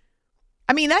Garoppolo.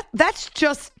 I mean, that's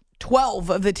just 12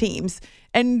 of the teams.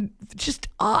 And just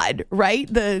odd, right?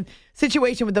 The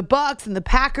situation with the Bucs and the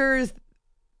Packers,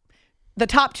 the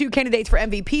top 2 candidates for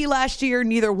MVP last year,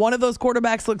 neither one of those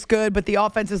quarterbacks looks good, but the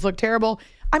offenses look terrible.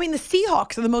 I mean, the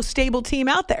Seahawks are the most stable team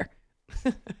out there.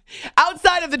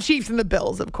 Outside of the Chiefs and the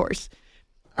Bills, of course.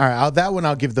 All right, that one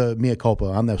I'll give the mea culpa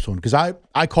on this one because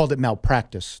I called it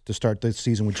malpractice to start this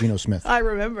season with Geno Smith. I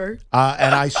remember.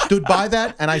 And I stood by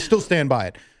that, and I still stand by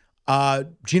it.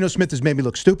 Geno Smith has made me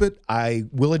look stupid. I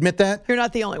will admit that. You're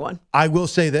not the only one. I will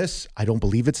say this. I don't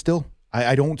believe it still.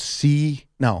 I don't see.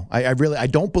 No, I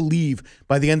don't believe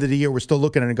by the end of the year we're still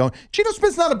looking at it and going, Geno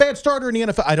Smith's not a bad starter in the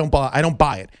NFL. I don't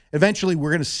buy it. Eventually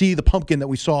we're going to see the pumpkin that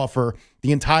we saw for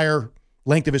the entire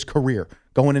length of his career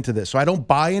going into this. So I don't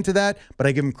buy into that, but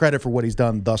I give him credit for what he's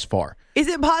done thus far. Is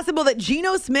it possible that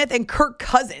Geno Smith and Kirk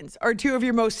Cousins are 2 of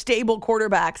your most stable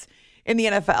quarterbacks in the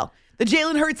NFL? The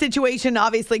Jalen Hurts situation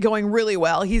obviously going really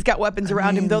well. He's got weapons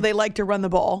around him, though they like to run the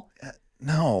ball.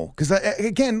 No, because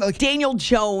again, like Daniel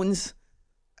Jones.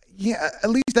 Yeah, at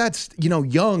least that's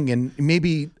young and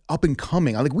maybe up and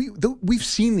coming. Like we've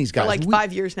seen these guys for like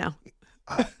 5 years now.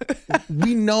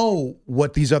 We know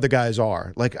what these other guys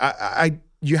are. Like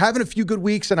you're having a few good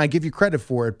weeks, and I give you credit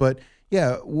for it. But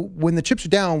yeah, when the chips are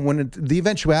down, the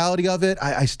eventuality of it,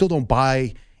 I still don't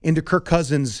buy into Kirk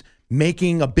Cousins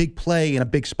making a big play in a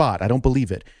big spot. I don't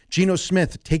believe it. Geno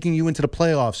Smith taking you into the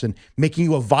playoffs and making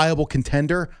you a viable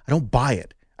contender. I don't buy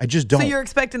it. I just don't. So you're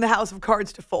expecting the house of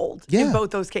cards to fold in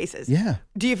both those cases? Yeah.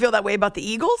 Do you feel that way about the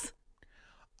Eagles?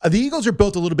 The Eagles are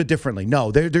built a little bit differently. No,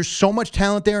 there's so much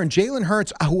talent there. And Jalen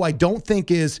Hurts, who I don't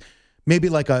think is maybe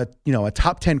like a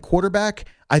top 10 quarterback,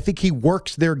 I think he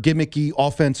works their gimmicky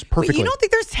offense perfectly. But you don't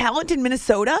think there's talent in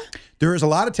Minnesota? There is a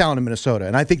lot of talent in Minnesota,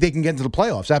 and I think they can get into the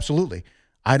playoffs, absolutely.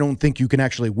 I don't think you can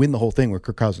actually win the whole thing with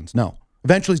Kirk Cousins. No.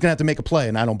 Eventually, he's going to have to make a play,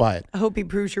 and I don't buy it. I hope he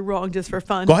proves you wrong just for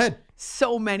fun. Go ahead.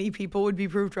 So many people would be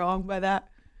proved wrong by that.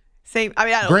 Same. I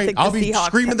mean, I don't think the I'll be Seahawks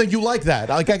screaming that you like that.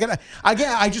 Like I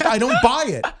don't buy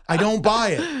it. I don't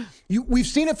buy it. We've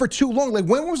seen it for too long. Like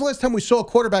when was the last time we saw a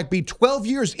quarterback be 12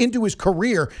 years into his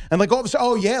career and like all of a sudden,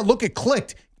 oh yeah, look, it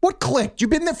clicked. What clicked?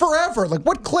 You've been there forever. Like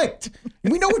what clicked?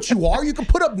 We know what you are. You can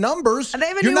put up numbers. And they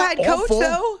have a new head coach,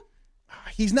 though.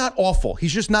 He's not awful.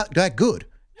 He's just not that good.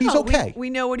 He's okay. We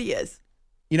know what he is.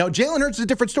 Jalen Hurts is a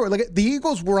different story. Like the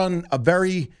Eagles were on a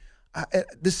very.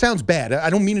 This sounds bad. I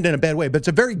don't mean it in a bad way, but it's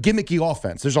a very gimmicky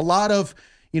offense. There's a lot of,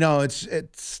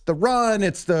 it's the run,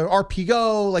 it's the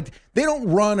RPO. Like they don't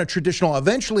run a traditional.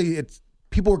 Eventually,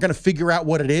 people are going to figure out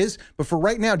what it is. But for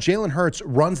right now, Jalen Hurts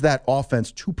runs that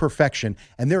offense to perfection,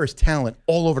 and there is talent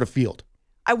all over the field.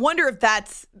 I wonder if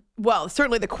that's, well,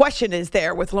 certainly the question is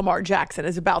there with Lamar Jackson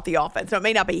is about the offense. So it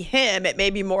may not be him. It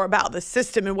may be more about the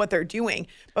system and what they're doing.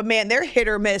 But, man, they're hit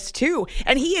or miss, too.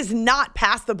 And he has not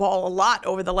passed the ball a lot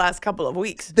over the last couple of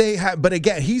weeks. They have, but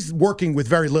again, he's working with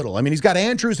very little. I mean, he's got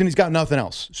Andrews and he's got nothing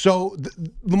else. So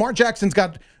Lamar Jackson's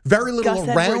got very little Gus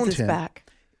around Edwards him. is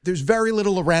back. There's very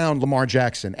little around Lamar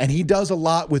Jackson, and he does a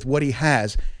lot with what he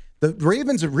has. The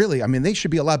Ravens are really, I mean, they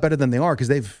should be a lot better than they are because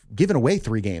they've given away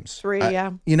 3 games. 3,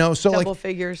 yeah. You know, so double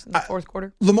figures in the fourth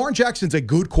quarter. Lamar Jackson's a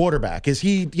good quarterback. Is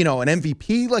he, an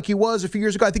MVP like he was a few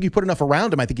years ago? I think you put enough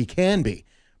around him. I think he can be.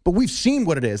 But we've seen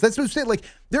what it is. That's what I'm saying. Like,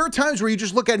 there are times where you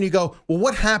just look at it and you go, well,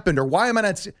 what happened? Or why am I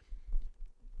not...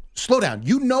 Slow down.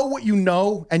 You know what you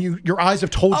know, and your eyes have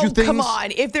told you things. Oh, come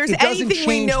on. If there's anything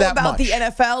we know about the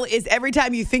NFL is every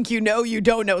time you think you know, you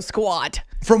don't know squat.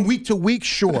 From week to week,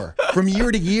 sure. From year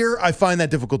to year, I find that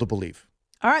difficult to believe.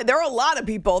 All right. There are a lot of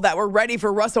people that were ready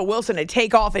for Russell Wilson to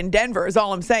take off in Denver, is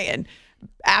all I'm saying,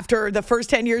 after the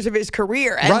first 10 years of his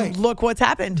career. And look what's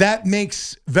happened. That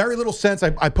makes very little sense.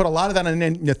 I put a lot of that on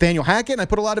Nathaniel Hackett, and I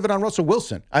put a lot of it on Russell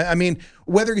Wilson. I mean,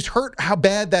 whether he's hurt, how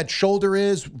bad that shoulder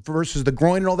is versus the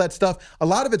groin and all that stuff, a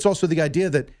lot of it's also the idea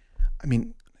that, I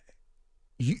mean,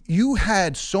 you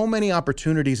had so many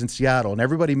opportunities in Seattle, and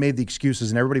everybody made the excuses,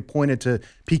 and everybody pointed to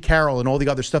Pete Carroll and all the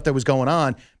other stuff that was going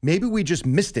on. Maybe we just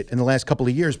missed it in the last couple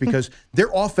of years because their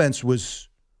offense was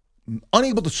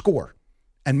unable to score.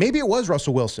 And maybe it was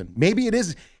Russell Wilson. Maybe it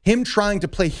is him trying to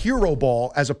play hero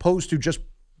ball as opposed to just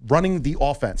running the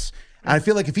offense. And I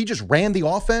feel like if he just ran the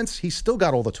offense, he's still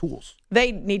got all the tools.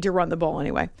 They need to run the ball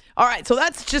anyway. All right, so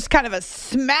that's just kind of a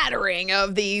smattering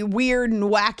of the weird and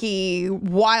wacky,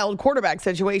 wild quarterback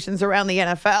situations around the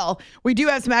NFL. We do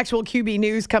have some actual QB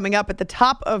news coming up at the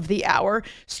top of the hour.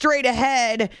 Straight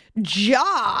ahead,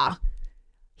 Ja.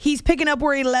 He's picking up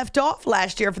where he left off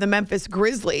last year for the Memphis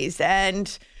Grizzlies.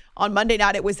 And on Monday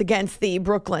night, it was against the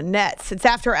Brooklyn Nets. It's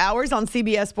After Hours on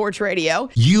CBS Sports Radio.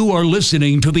 You are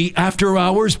listening to the After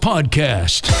Hours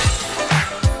podcast.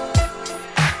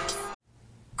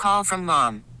 Call from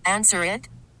mom. Answer it.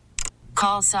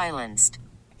 Call silenced.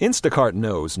 Instacart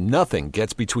knows nothing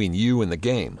gets between you and the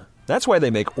game. That's why they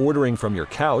make ordering from your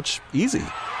couch easy.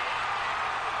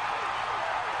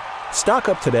 Stock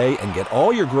up today and get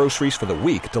all your groceries for the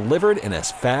week delivered in as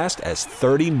fast as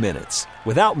 30 minutes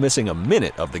without missing a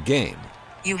minute of the game.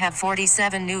 You have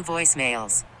 47 new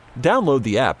voicemails. Download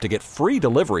the app to get free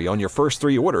delivery on your first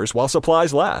 3 orders while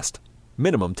supplies last.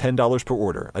 Minimum $10 per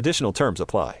order. Additional terms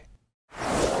apply.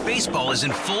 Baseball is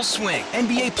in full swing.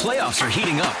 NBA playoffs are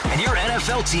heating up, and your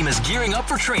NFL team is gearing up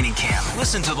for training camp.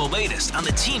 Listen to the latest on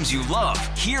the teams you love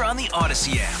here on the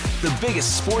Odyssey app. The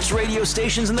biggest sports radio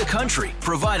stations in the country,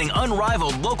 providing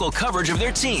unrivaled local coverage of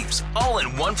their teams, all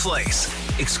in one place.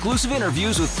 Exclusive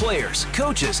interviews with players,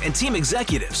 coaches, and team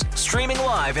executives, streaming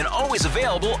live and always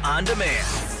available on demand.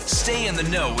 Stay in the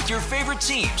know with your favorite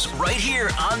teams right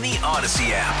here on the Odyssey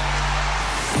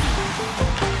app.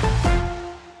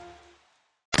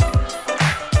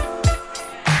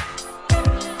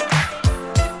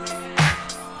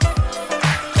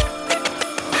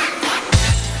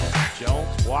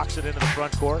 Walks it into the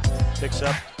front court,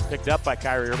 picked up by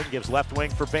Kyrie Irving, gives left wing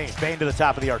for Bane. Bane to the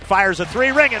top of the arc, fires a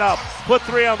 3, ring it up, put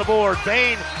 3 on the board.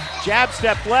 Bane jab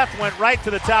step left, went right to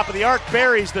the top of the arc,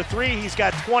 buries the 3. He's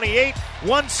got 28,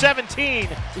 117,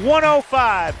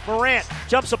 105. Morant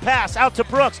jumps a pass out to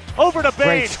Brooks, over to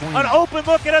Bane, an open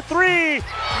look at a 3.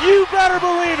 You better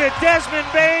believe it. Desmond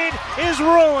Bane is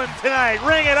rolling tonight.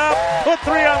 Ring it up, put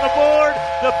 3 on the board.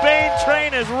 The Bane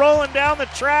train is rolling down the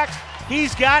tracks.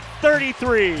 He's got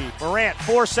 33. Morant,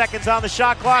 4 seconds on the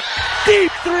shot clock. Deep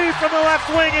 3 from the left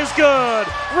wing is good.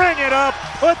 Ring it up.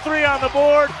 Put 3 on the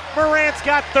board. Morant's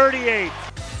got 38.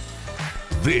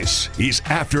 This is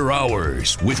After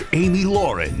Hours with Amy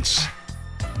Lawrence.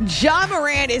 Ja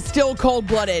Morant is still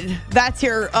cold-blooded. That's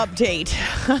your update.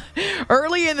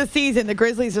 Early in the season, the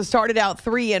Grizzlies have started out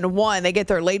 3-1. They get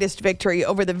their latest victory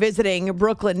over the visiting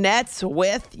Brooklyn Nets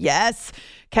with, yes,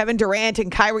 Kevin Durant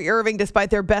and Kyrie Irving, despite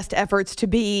their best efforts to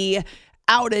be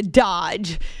out of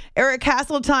Dodge. Eric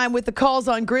Hasseltine with the calls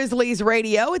on Grizzlies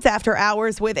Radio. It's After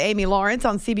Hours with Amy Lawrence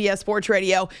on CBS Sports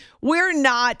Radio. We're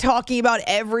not talking about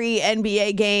every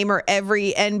NBA game or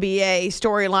every NBA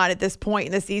storyline at this point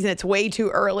in the season. It's way too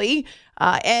early.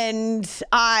 And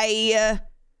I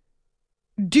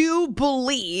do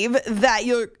believe that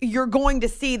you're going to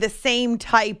see the same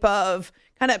type of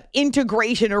kind of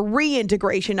integration or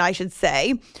reintegration, I should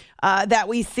say, that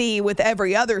we see with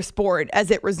every other sport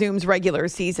as it resumes regular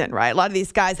season, right? A lot of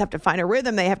these guys have to find a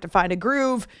rhythm. They have to find a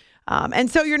groove. And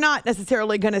so you're not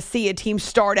necessarily going to see a team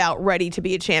start out ready to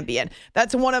be a champion.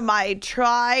 That's one of my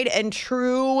tried and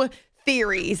true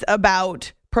theories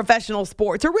about professional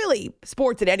sports, or really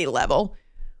sports at any level.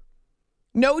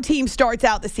 No team starts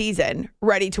out the season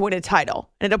ready to win a title.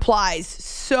 And it applies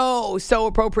so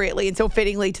appropriately and so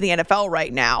fittingly to the NFL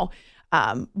right now.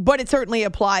 But it certainly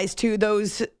applies to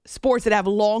those sports that have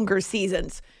longer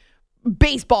seasons.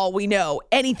 Baseball, we know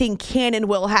anything can and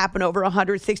will happen over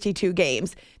 162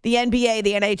 games. The NBA,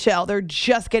 the NHL, they're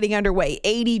just getting underway.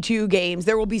 82 games.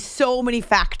 There will be so many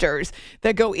factors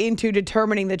that go into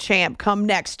determining the champ come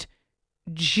next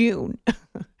June.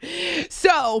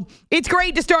 So it's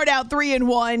great to start out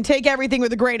 3-1, take everything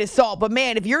with a grain of salt. But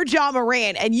man, if you're Ja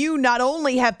Morant and you not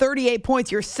only have 38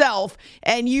 points yourself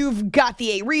and you've got the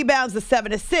 8 rebounds, the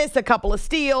 7 assists, a couple of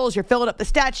steals, you're filling up the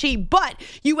stat sheet, but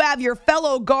you have your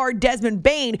fellow guard Desmond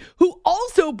Bane, who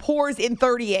also pours in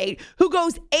 38, who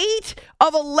goes 8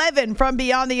 of 11 from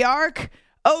beyond the arc.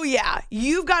 Oh, yeah,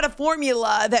 you've got a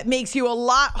formula that makes you a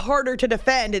lot harder to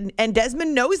defend, and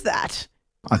Desmond knows that.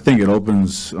 I think it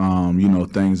opens,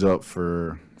 things up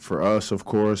for us, of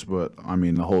course, but,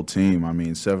 the whole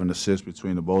team. 7 assists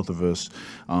between the both of us.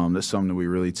 That's something we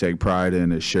really take pride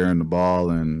in, is sharing the ball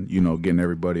and, getting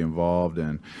everybody involved.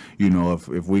 And,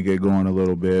 if we get going a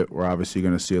little bit, we're obviously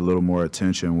going to see a little more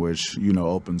attention, which,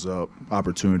 opens up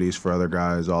opportunities for other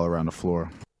guys all around the floor.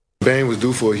 Bane was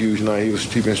due for a huge night.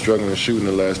 He been struggling to shoot in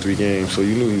the last 3 games, so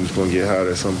you knew he was going to get hot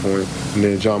at some point. And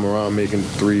then Ja Morant making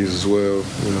threes as well,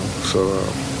 So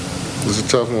it was a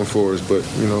tough one for us, but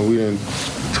we didn't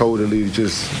totally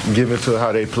just give into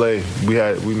how they play.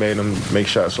 We made them make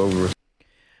shots over us.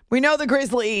 We know the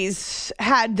Grizzlies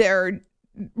had their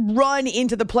run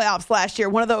into the playoffs last year.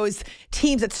 One of those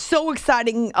teams that's so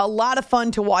exciting, a lot of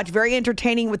fun to watch, very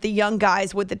entertaining with the young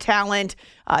guys, with the talent.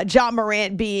 Ja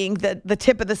Morant being the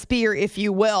tip of the spear, if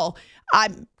you will. I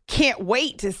can't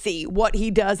wait to see what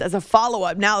he does as a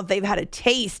follow-up now that they've had a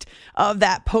taste of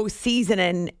that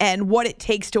postseason and what it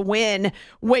takes to win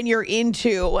when you're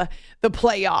into the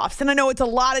playoffs. And I know it's a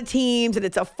lot of teams and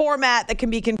it's a format that can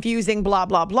be confusing, blah,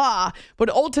 blah, blah. But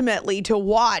ultimately, to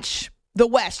watch the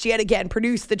West, yet again,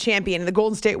 produce the champion, the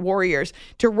Golden State Warriors,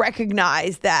 to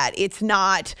recognize that it's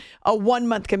not a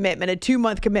 1-month commitment, a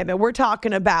 2-month commitment. We're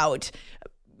talking about,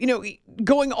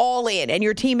 going all in, and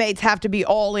your teammates have to be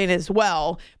all in as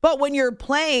well. But when you're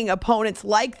playing opponents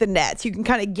like the Nets, you can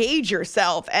kind of gauge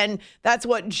yourself. And that's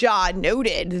what Ja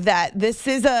noted, that this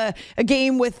is a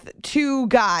game with 2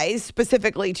 guys,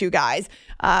 specifically 2 guys,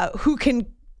 who can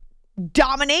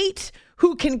dominate,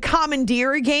 who can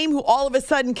commandeer a game, who all of a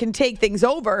sudden can take things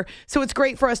over. So it's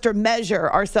great for us to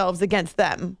measure ourselves against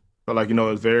them. So,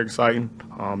 it's very exciting.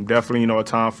 Definitely, a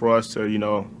time for us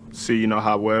to, see,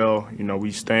 how well,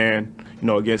 we stand,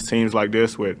 against teams like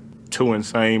this with 2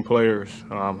 insane players.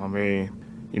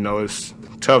 It's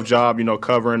a tough job,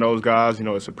 covering those guys.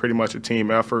 It's pretty much a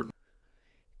team effort.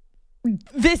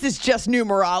 This is just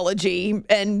numerology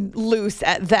and loose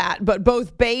at that, but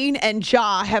both Bane and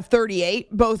Ja have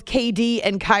 38. Both KD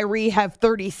and Kyrie have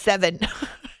 37.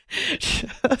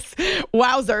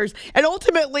 Wowzers. And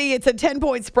ultimately, it's a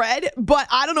 10-point spread, but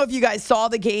I don't know if you guys saw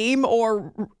the game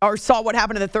or saw what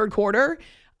happened in the third quarter.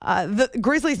 The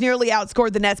Grizzlies nearly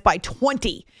outscored the Nets by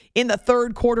 20 in the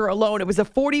third quarter alone. It was a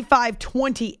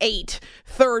 45-28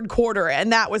 third quarter,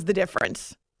 and that was the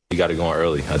difference. He got it going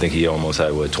early. I think he almost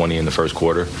had, 20 in the first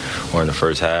quarter or in the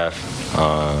first half.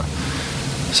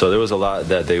 So there was a lot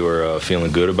that they were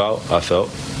feeling good about, I felt,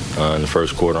 in the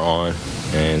first quarter on.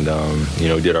 And,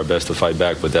 we did our best to fight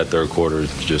back, but that third quarter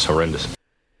is just horrendous.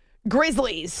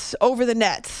 Grizzlies over the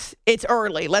Nets. It's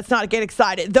early. Let's not get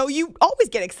excited. Though you always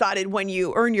get excited when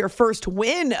you earn your first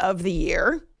win of the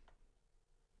year.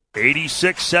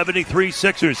 86-73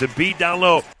 Sixers. Embiid down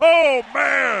low. Oh,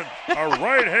 man! A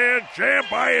right hand jam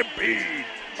by Embiid.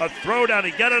 A throwdown.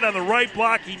 He got it on the right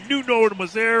block. He knew no one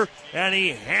was there, and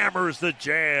he hammers the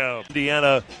jam.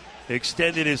 Indiana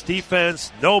extended his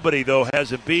defense. Nobody, though,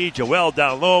 has Embiid. Joel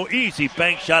down low. Easy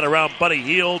bank shot around Buddy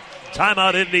Hield.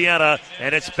 Timeout Indiana,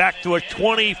 and it's back to a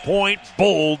 20-point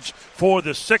bulge for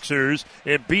the Sixers.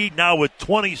 Embiid now with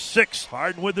 26.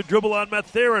 Harden with the dribble on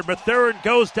Mathurin. Mathurin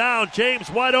goes down.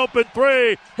 James wide open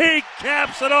 3. He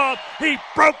caps it off. He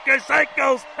broke his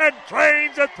ankles and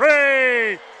drains a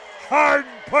 3. Harden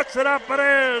puts it up and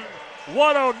in.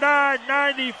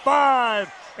 109-95.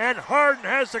 And Harden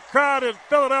has the crowd in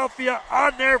Philadelphia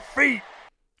on their feet.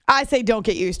 I say don't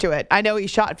get used to it. I know he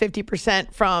shot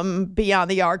 50% from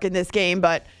beyond the arc in this game,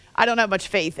 but I don't have much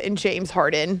faith in James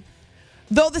Harden.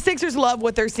 Though the Sixers love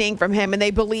what they're seeing from him, and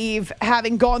they believe,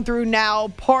 having gone through now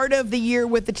part of the year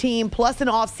with the team plus an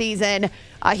offseason,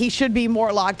 he should be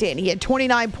more locked in. He had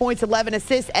 29 points, 11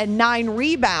 assists, and 9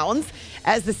 rebounds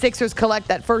as the Sixers collect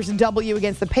that first W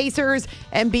against the Pacers.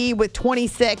 Embiid with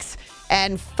 26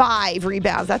 and 5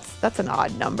 rebounds. That's an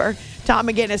odd number. Tom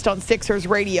McGinnis on Sixers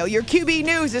Radio. Your QB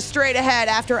News is straight ahead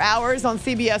after hours on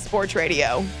CBS Sports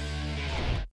Radio.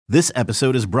 This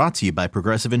episode is brought to you by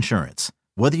Progressive Insurance.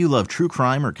 Whether you love true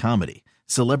crime or comedy,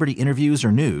 celebrity interviews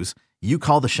or news, you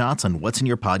call the shots on what's in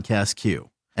your podcast queue.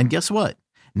 And guess what?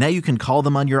 Now you can call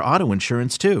them on your auto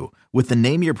insurance too with the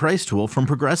Name Your Price tool from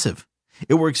Progressive.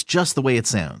 It works just the way it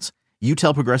sounds. You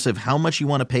tell Progressive how much you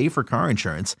want to pay for car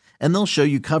insurance, and they'll show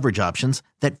you coverage options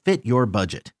that fit your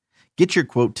budget. Get your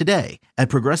quote today at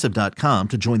Progressive.com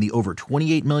to join the over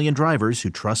 28 million drivers who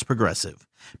trust Progressive.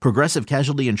 Progressive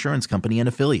Casualty Insurance Company and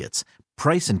Affiliates.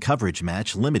 Price and coverage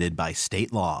match limited by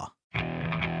state law.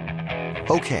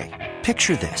 Okay,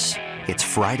 picture this. It's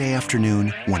Friday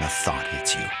afternoon when a thought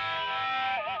hits you.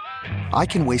 I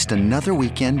can waste another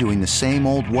weekend doing the same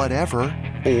old whatever,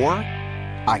 or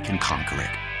I can conquer it.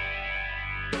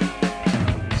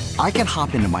 I can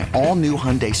hop into my all-new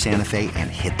Hyundai Santa Fe and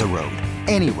hit the road.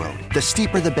 Any road. The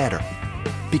steeper, the better.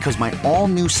 Because my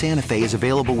all-new Santa Fe is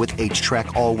available with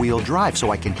H-Track all-wheel drive,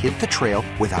 so I can hit the trail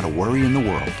without a worry in the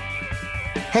world.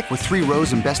 Heck, with 3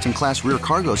 rows and best-in-class rear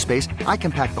cargo space, I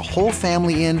can pack the whole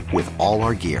family in with all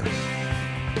our gear.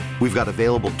 We've got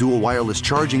available dual wireless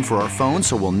charging for our phones,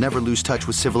 so we'll never lose touch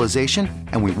with civilization,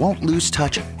 and we won't lose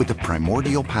touch with the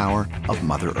primordial power of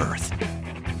Mother Earth.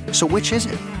 So which is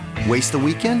it? Waste the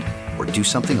weekend or do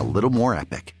something a little more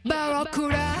epic?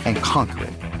 And conquer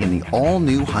it in the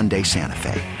all-new Hyundai Santa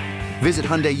Fe. Visit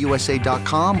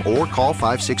HyundaiUSA.com or call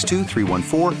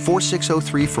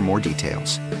 562-314-4603 for more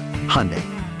details. Hyundai,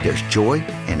 there's joy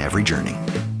in every journey.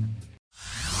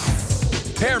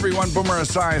 Hey everyone, Boomer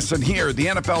Esiason here. The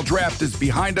NFL Draft is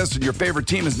behind us and your favorite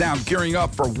team is now gearing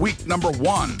up for week number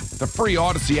 1. The free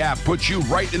Odyssey app puts you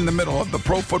right in the middle of the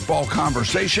pro football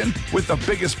conversation with the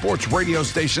biggest sports radio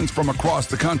stations from across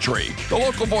the country. The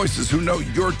local voices who know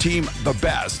your team the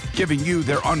best, giving you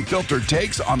their unfiltered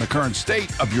takes on the current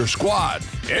state of your squad.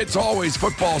 It's always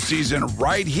football season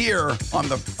right here on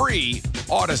the free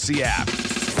Odyssey app.